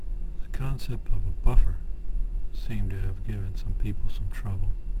concept of a buffer seemed to have given some people some trouble.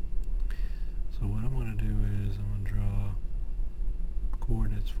 So what I'm going to do is I'm going to draw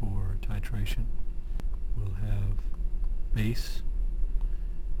coordinates for titration. We'll have base,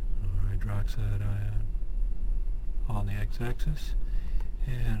 or hydroxide ion, on the x-axis,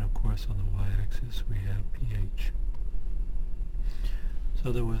 and of course on the y-axis we have pH.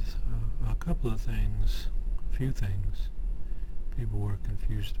 So there was a couple of things, a few things people were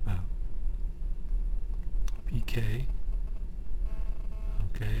confused about. pK,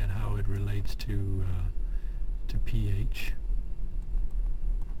 okay, and how it relates to pH.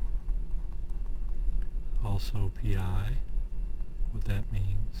 Also PI, what that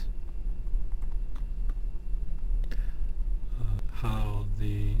means. How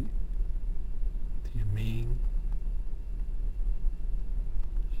the amine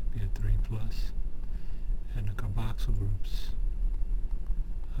should be a 3+, and the carboxyl groups,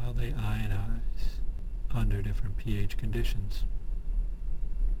 how they ionize under different pH conditions.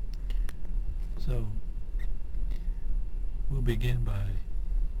 So we'll begin by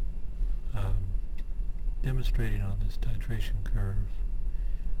demonstrating on this titration curve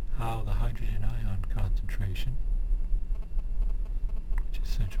how the hydrogen ion concentration, which is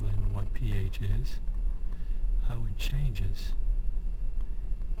essentially what pH is, how it changes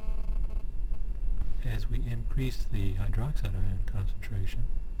as we increase the hydroxide ion concentration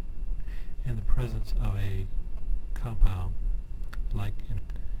in the presence of a compound like an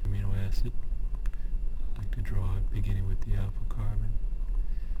amino acid. I like to draw it beginning with the alpha carbon,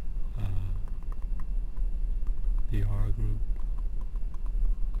 the R group,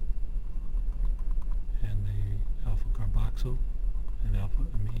 and the alpha carboxyl and alpha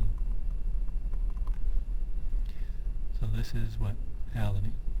amine. So this is what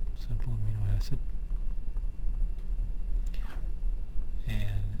alanine, simple amino acid,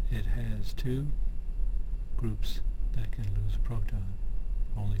 and it has two groups that can lose a proton,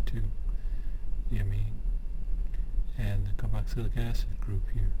 only two, the amine and the carboxylic acid group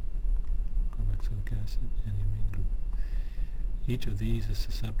here, carboxylic acid and the amine group. Each of these is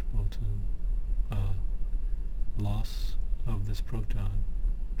susceptible to loss of this proton,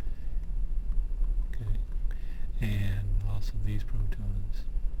 okay, and loss of these protons,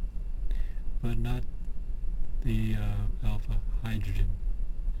 but not the alpha hydrogen,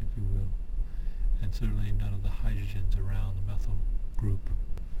 if you will, and certainly none of the hydrogens around the methyl group.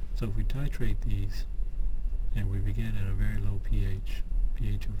 So if we titrate these, and we begin at a very low pH,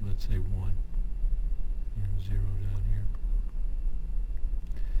 pH of let's say 1, 0 down here,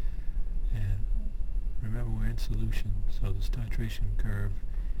 and remember we're in solution, so this titration curve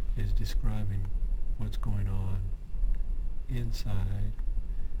is describing what's going on inside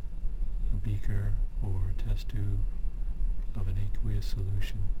a beaker or a test tube of an aqueous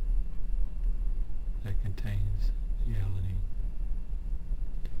solution that contains the alanine.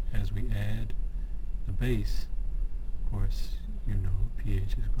 As we add the base, of course, you know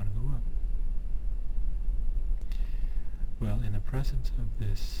pH is going to go up. Well, in the presence of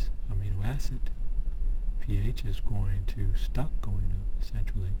this amino acid, pH is going to stop going up,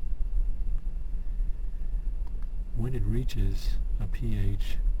 essentially, when it reaches a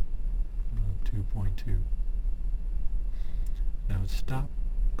pH of 2.2. Now it's stopped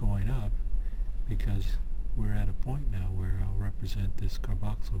going up because we're at a point now where I'll represent this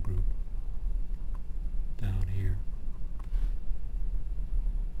carboxyl group down here.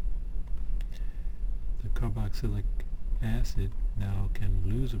 The carboxylic acid now can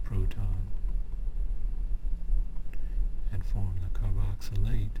lose a proton and form the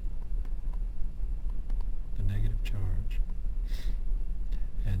carboxylate, the negative charge.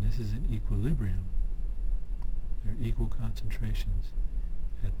 And this is in equilibrium. There are equal concentrations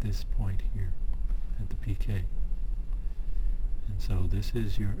at this point here, at the pK. And so this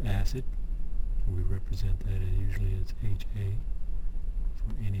is your acid. We represent that usually as HA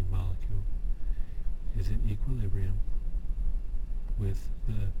for any molecule. Is in equilibrium with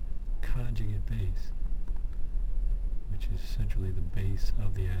the conjugate base, which is essentially the base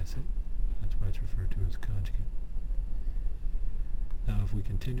of the acid. That's why it's referred to as conjugate. Now if we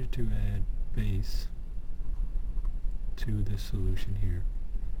continue to add base to this solution here,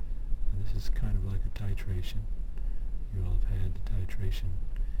 and this is kind of like a titration, you all have had the titration.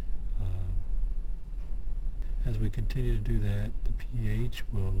 As we continue to do that, the pH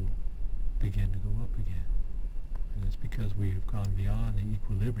will begin to go up again. And that's because we have gone beyond the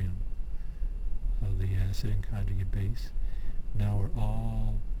equilibrium of the acid and conjugate base. Now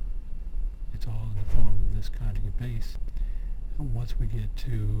it's all in the form of this conjugate base. And once we get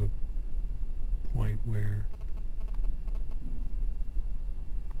to a point where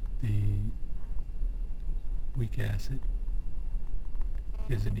the weak acid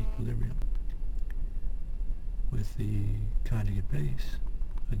is in equilibrium with the conjugate base.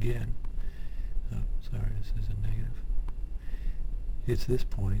 Again, this is a negative. It's this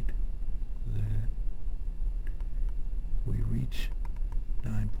point that we reach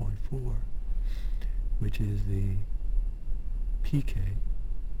 9.4, which is the pK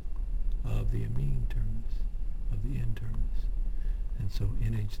of the amine terminus, of the N terminus. And so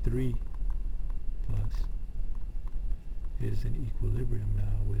NH3 plus is in equilibrium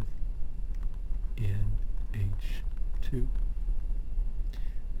now with NH2. And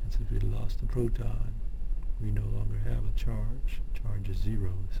so if we lost the proton, we no longer have a charge. Charge is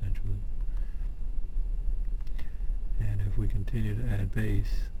zero, essentially. And if we continue to add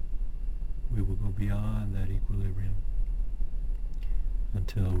base, we will go beyond that equilibrium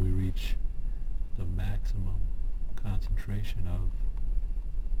until we reach the maximum concentration of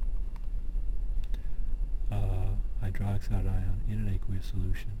hydroxide ion in an aqueous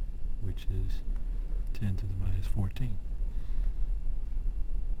solution, which is 10 to the minus 14.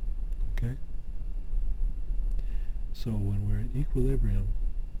 Okay? So when we're at equilibrium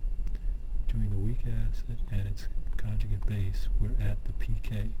between the weak acid and its conjugate base, we're at the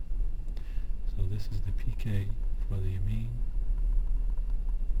pK. So this is the pK for the amine.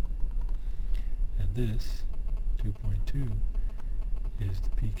 And this, 2.2, is the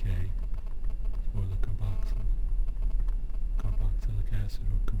pK for the carboxylic acid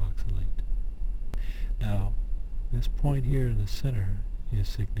or carboxylate. Now, this point here in the center is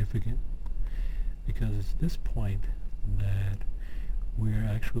significant because it's this point that we're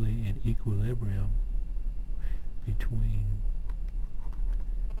actually in equilibrium between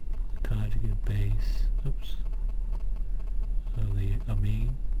the conjugate base of the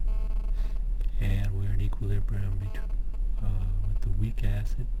amine, and we're in equilibrium with the weak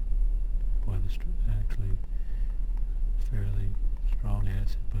acid, or actually fairly strong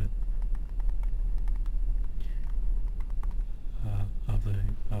acid, but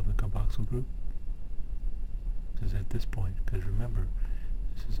of the carboxyl group. Is at this point, because remember,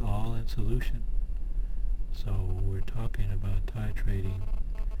 this is all in solution. So we're talking about titrating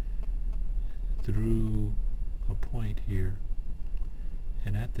through a point here,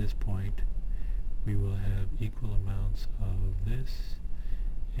 and at this point we will have equal amounts of this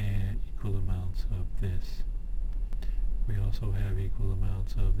and equal amounts of this. We also have equal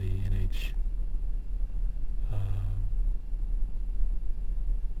amounts of the NH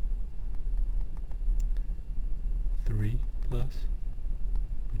three plus,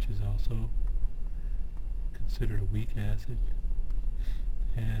 which is also considered a weak acid,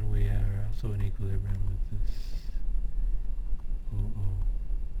 and we are also in equilibrium with this OO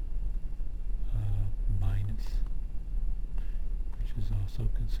minus, which is also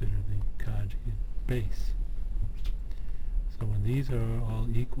considered the conjugate base. So when these are all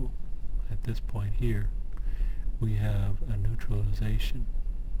equal at this point here, we have a neutralization.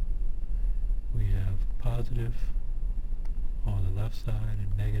 We have positive on the left side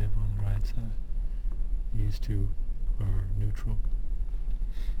and negative on the right side. These two are neutral.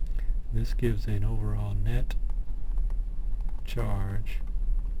 This gives an overall net charge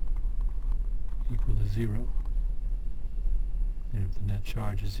equal to 0. And if the net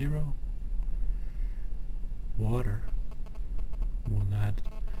charge is 0, water will not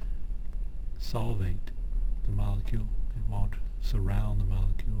solvate the molecule. It won't surround the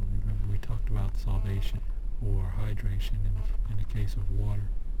molecule. Remember, we talked about solvation or hydration in the case of water.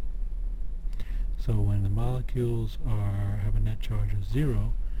 So when the molecules have a net charge of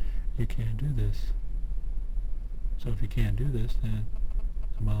 0, you can't do this. So if you can't do this, then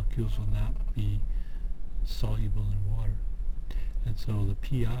the molecules will not be soluble in water. And so the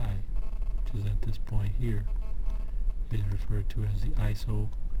PI, which is at this point here, is referred to as the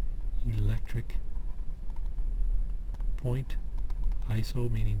isoelectric point.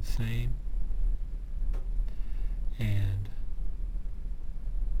 Iso meaning same, and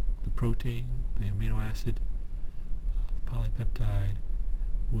the protein, the amino acid, polypeptide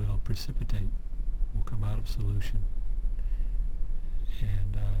will precipitate, will come out of solution.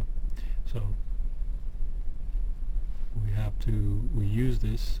 And so we use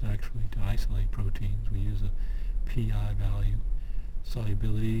this actually to isolate proteins. We use a PI value.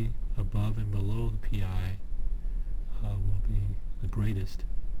 Solubility above and below the PI will be the greatest,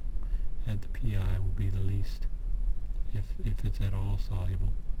 and the PI will be the least if it's at all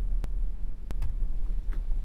soluble.